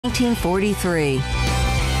1943.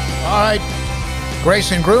 All right,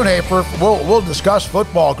 Grayson Grunhafer, we'll discuss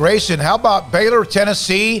football. Grayson, how about Baylor,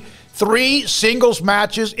 Tennessee? 3 singles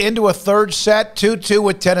matches into a third set, 2-2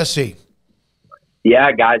 with Tennessee.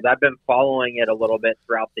 Yeah, guys, I've been following it a little bit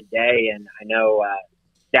throughout the day, and I know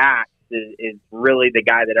Dax is really the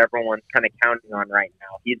guy that everyone's kind of counting on right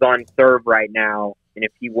now. He's on serve right now, and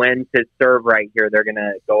if he wins his serve right here, they're going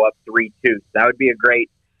to go up 3-2. So that would be a great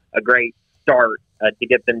start to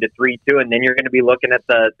get them to 3-2, and then you're going to be looking at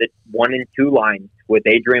the 1 and 2 lines with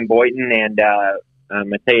Adrian Boynton and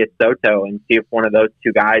Mateus Soto, and see if one of those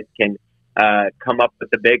two guys can come up with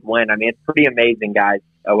a big win. I mean, it's pretty amazing, guys,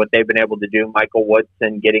 what they've been able to do. Michael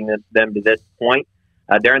Woodson getting them to this point.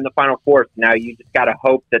 They're in the Final Four, so now you just got to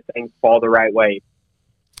hope that things fall the right way.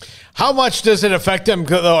 How much does it affect them,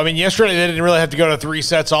 though? I mean, yesterday they didn't really have to go to 3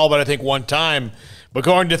 sets all, but I think one time. But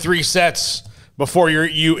going to 3 sets before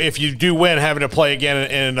if you do win, having to play again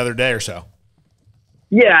in another day or so.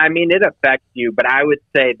 Yeah, I mean, it affects you, but I would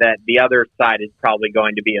say that the other side is probably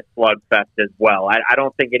going to be a slugfest as well. I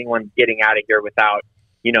don't think anyone's getting out of here without,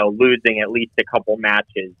 losing at least a couple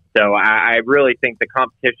matches. So I really think the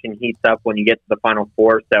competition heats up when you get to the Final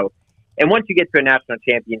Four. So, and once you get to a national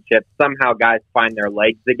championship, somehow guys find their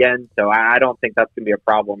legs again. So I don't think that's going to be a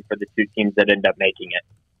problem for the two teams that end up making it.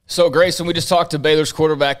 So, Grayson, we just talked to Baylor's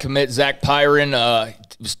quarterback commit, Zach Pyron,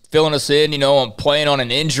 was filling us in, on playing on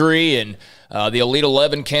an injury, and the Elite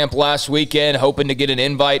 11 camp last weekend, hoping to get an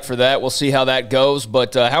invite for that. We'll see how that goes.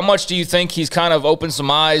 But how much do you think he's kind of opened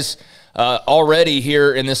some eyes already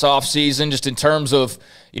here in this offseason, just in terms of,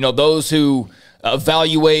 those who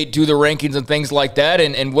evaluate, do the rankings and things like that?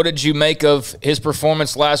 And what did you make of his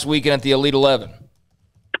performance last weekend at the Elite 11?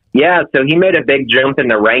 Yeah, so he made a big jump in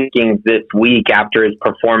the rankings this week after his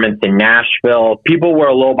performance in Nashville. People were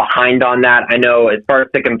a little behind on that. I know as far as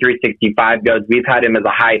SicEm365 goes, we've had him as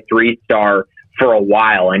a high 3-star for a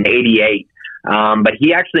while, an 88. But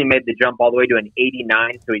he actually made the jump all the way to an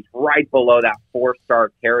 89, so he's right below that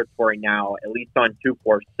 4-star territory now, at least on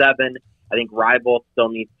 247. I think Rival still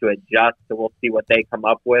needs to adjust, so we'll see what they come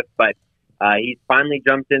up with. But he's finally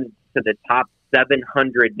jumped into the top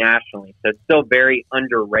 700 nationally, so still very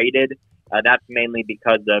underrated. That's mainly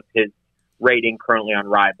because of his rating currently on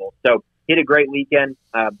Rival. So he had a great weekend.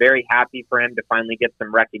 Very happy for him to finally get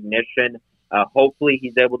some recognition. Hopefully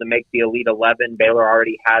he's able to make the Elite 11. Baylor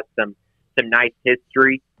already has some nice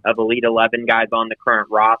history of Elite 11 guys on the current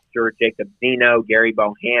roster. Jacob Zeno, Gary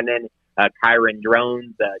Bohannon, Kyron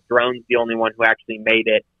Drones. Drones the only one who actually made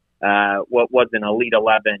it, what was an Elite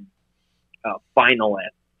 11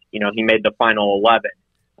 finalist. He made the final 11,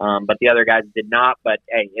 but the other guys did not. But,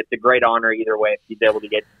 hey, it's a great honor either way if he's able to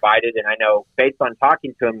get invited. And I know based on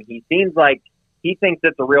talking to him, he seems like he thinks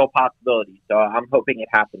it's a real possibility. So I'm hoping it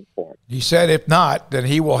happens for him. He said if not, then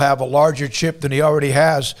he will have a larger chip than he already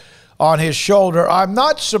has on his shoulder. I'm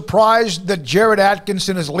not surprised that Jared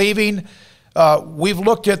Atkinson is leaving. We've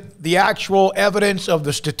looked at the actual evidence of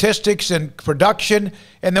the statistics and production,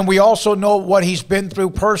 and then we also know what he's been through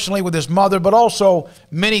personally with his mother, but also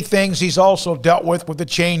many things he's also dealt with the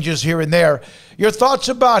changes here and there. Your thoughts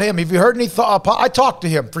about him? Have you heard any thought? I talked to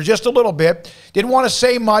him for just a little bit. Didn't want to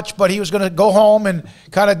say much, but he was going to go home and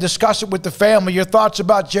kind of discuss it with the family. Your thoughts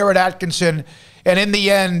about Jared Atkinson and, in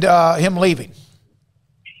the end, him leaving?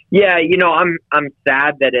 Yeah, I'm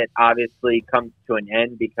sad that it obviously comes to an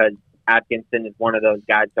end because Atkinson is one of those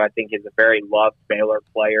guys who I think is a very loved Baylor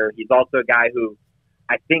player. He's also a guy who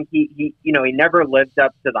I think he never lived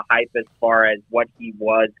up to the hype as far as what he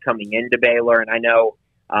was coming into Baylor. And I know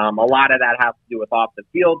a lot of that has to do with off the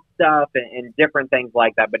field stuff and different things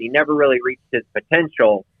like that, but he never really reached his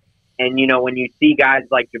potential. And, when you see guys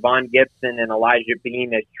like Javon Gibson and Elijah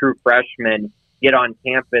Bean as true freshmen get on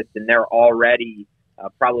campus and they're already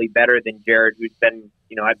probably better than Jared, who's been,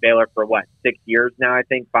 at Baylor for 6 years now, I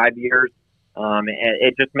think 5 years. And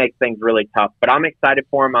it just makes things really tough, but I'm excited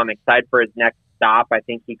for him. I'm excited for his next stop. I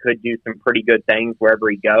think he could do some pretty good things wherever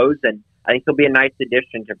he goes. And I think he'll be a nice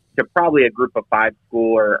addition to probably a group of 5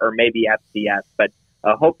 school or maybe FCS, but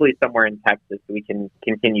hopefully somewhere in Texas so we can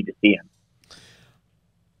continue to see him.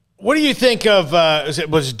 What do you think of,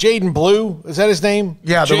 was Jaden Blue? Is that his name?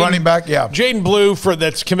 Yeah, the running back, yeah. Jaden Blue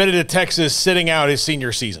that's committed to Texas, sitting out his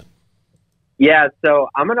senior season. Yeah, so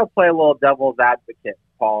I'm going to play a little devil's advocate,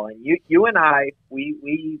 Paul. And you and I,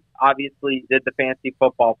 we obviously did the Fantasy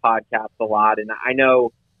Football podcast a lot, and I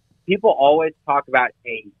know people always talk about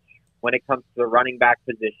age when it comes to the running back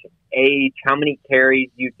position. Age, how many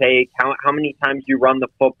carries you take, how many times you run the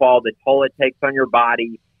football, the toll it takes on your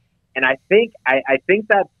body. And I think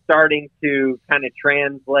that's starting to kind of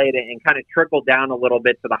translate and kind of trickle down a little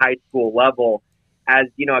bit to the high school level as,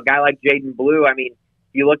 a guy like Jaden Blue, I mean,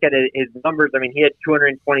 if you look at his numbers, I mean, he had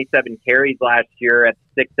 227 carries last year at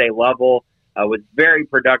the 6A level, was very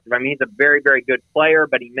productive. I mean, he's a very, very good player,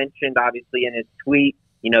 but he mentioned, obviously, in his tweet,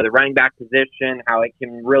 the running back position, how it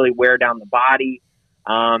can really wear down the body.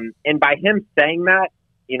 And by him saying that,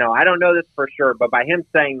 I don't know this for sure, but by him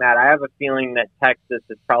saying that, I have a feeling that Texas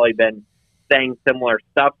has probably been saying similar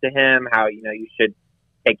stuff to him, how, you should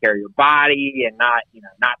take care of your body and not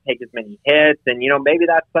take as many hits. And, maybe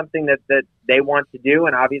that's something that they want to do.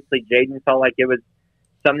 And obviously Jaden felt like it was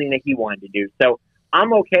something that he wanted to do. So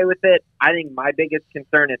I'm okay with it. I think my biggest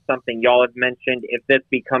concern is something y'all have mentioned. If this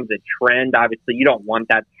becomes a trend, obviously you don't want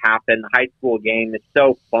that to happen. The high school game is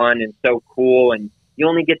so fun and so cool, and you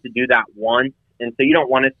only get to do that once. And so you don't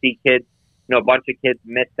want to see kids, a bunch of kids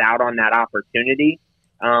miss out on that opportunity.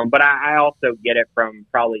 But I also get it from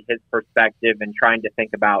probably his perspective and trying to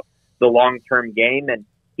think about the long-term game. And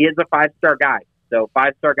he is a 5-star guy. So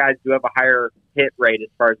 5-star guys do have a higher hit rate as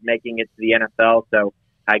far as making it to the NFL. So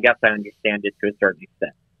I guess I understand it to a certain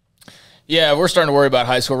extent. Yeah, we're starting to worry about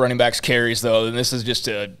high school running backs carries, though. And this is just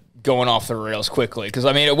going off the rails quickly. Because,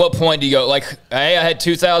 I mean, at what point do you go, like, hey, I had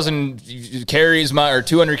 2,000 carries or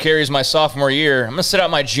 200 carries my sophomore year. I'm going to sit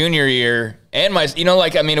out my junior year. And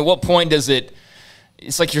at what point does it –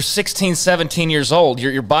 it's like you're 16, 17 years old.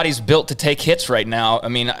 Your body's built to take hits right now. I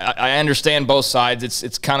mean, I understand both sides.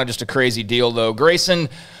 It's kind of just a crazy deal, though. Grayson,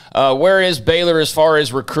 where is Baylor as far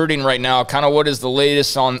as recruiting right now? Kind of what is the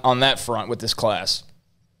latest on that front with this class?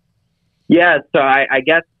 Yeah, so I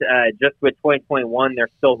guess just with 2021, they're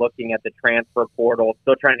still looking at the transfer portal,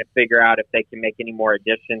 still trying to figure out if they can make any more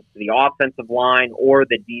additions to the offensive line or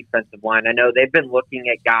the defensive line. I know they've been looking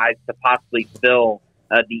at guys to possibly fill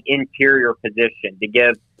the interior position to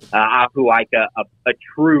give Ahuaika a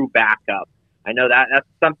true backup. I know that's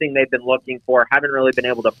something they've been looking for, haven't really been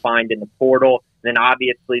able to find in the portal. And then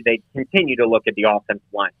obviously they continue to look at the offensive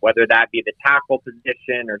line, whether that be the tackle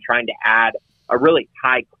position or trying to add a really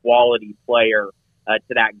high quality player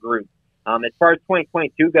to that group. As far as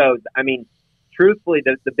 2022 goes, I mean, truthfully,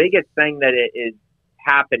 the biggest thing that is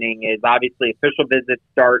happening is obviously official visits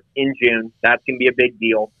start in June. That's going to be a big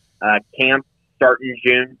deal. Camps start in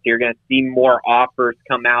June, so you're going to see more offers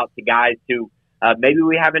come out to guys who maybe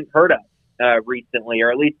we haven't heard of recently,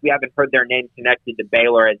 or at least we haven't heard their name connected to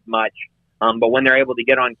Baylor as much. But when they're able to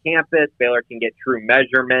get on campus, Baylor can get true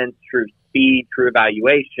measurements, true speed, true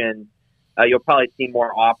evaluations. You'll probably see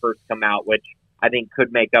more offers come out, which I think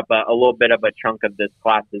could make up a little bit of a chunk of this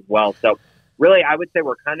class as well. So really, I would say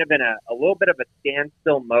we're kind of in a little bit of a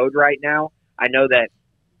standstill mode right now. I know that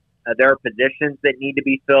there are positions that need to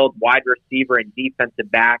be filled. Wide receiver and defensive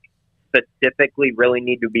back specifically really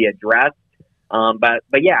need to be addressed.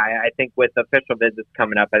 But yeah, I think with official visits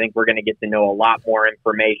coming up, I think we're going to get to know a lot more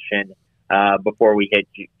information before we hit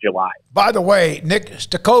July. By the way, Nick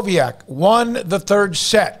Stakoviak won the third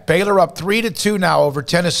set. Baylor up 3-2 now over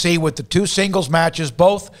Tennessee with the 2 singles matches,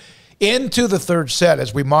 both into the third set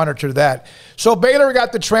as we monitor that. So Baylor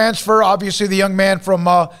got the transfer, obviously the young man from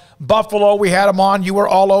Buffalo. We had him on. You were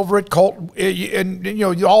all over it, Colt,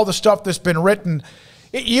 and all the stuff that's been written.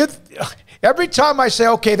 Every time I say,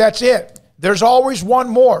 okay, that's it, there's always one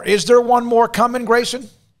more. Is there one more coming, Grayson?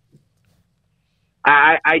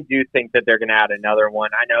 I do think that they're going to add another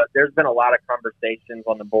one. I know there's been a lot of conversations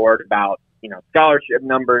on the board about, scholarship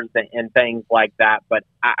numbers and things like that, but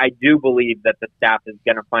I do believe that the staff is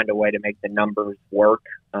going to find a way to make the numbers work.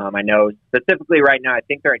 I know specifically right now, I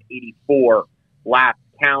think they're at 84 last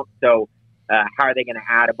count. So how are they going to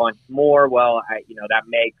add a bunch more? Well, that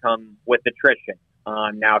may come with attrition.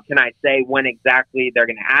 Now, can I say when exactly they're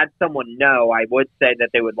going to add someone? No, I would say that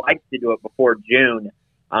they would like to do it before June.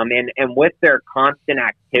 And with their constant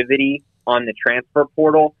activity on the transfer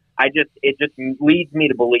portal, it just leads me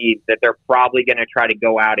to believe that they're probably going to try to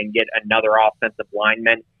go out and get another offensive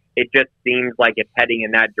lineman. It just seems like it's heading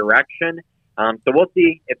in that direction. So we'll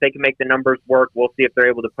see if they can make the numbers work. We'll see if they're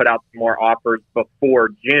able to put out some more offers before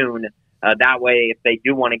June. That way, if they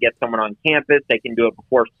do want to get someone on campus, they can do it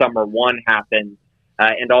before Summer 1 happens.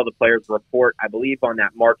 And all the players report, I believe, on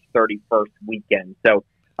that March 31st weekend. So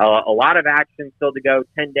a lot of action still to go.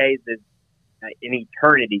 10 days is an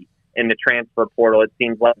eternity in the transfer portal. It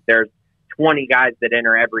seems like there's 20 guys that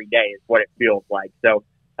enter every day is what it feels like. So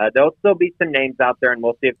there'll still be some names out there, and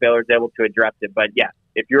we'll see if Baylor's able to address it. But, yeah,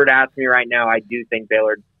 if you were to ask me right now, I do think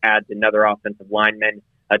Baylor adds another offensive lineman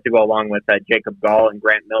to go along with Jacob Gall and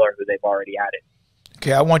Grant Miller, who they've already added.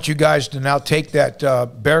 Okay, I want you guys to now take that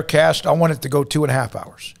Bearcast. I want it to go 2.5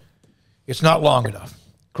 hours. It's not long enough.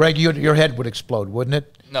 Craig, your head would explode, wouldn't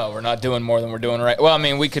it? No, we're not doing more than we're doing right. Well, I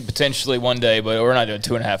mean, we could potentially one day, but we're not doing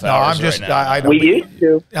 2.5 hours. No, I'm just. Right now. I don't. We used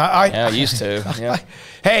to. Yeah, used to. Yeah.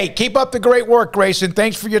 Hey, keep up the great work, Grayson.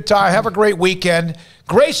 Thanks for your time. Have a great weekend.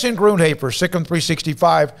 Grayson Grunhafer,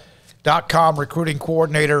 SicEm365.com recruiting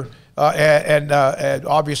coordinator and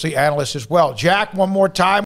obviously analyst as well. Jack, one more time.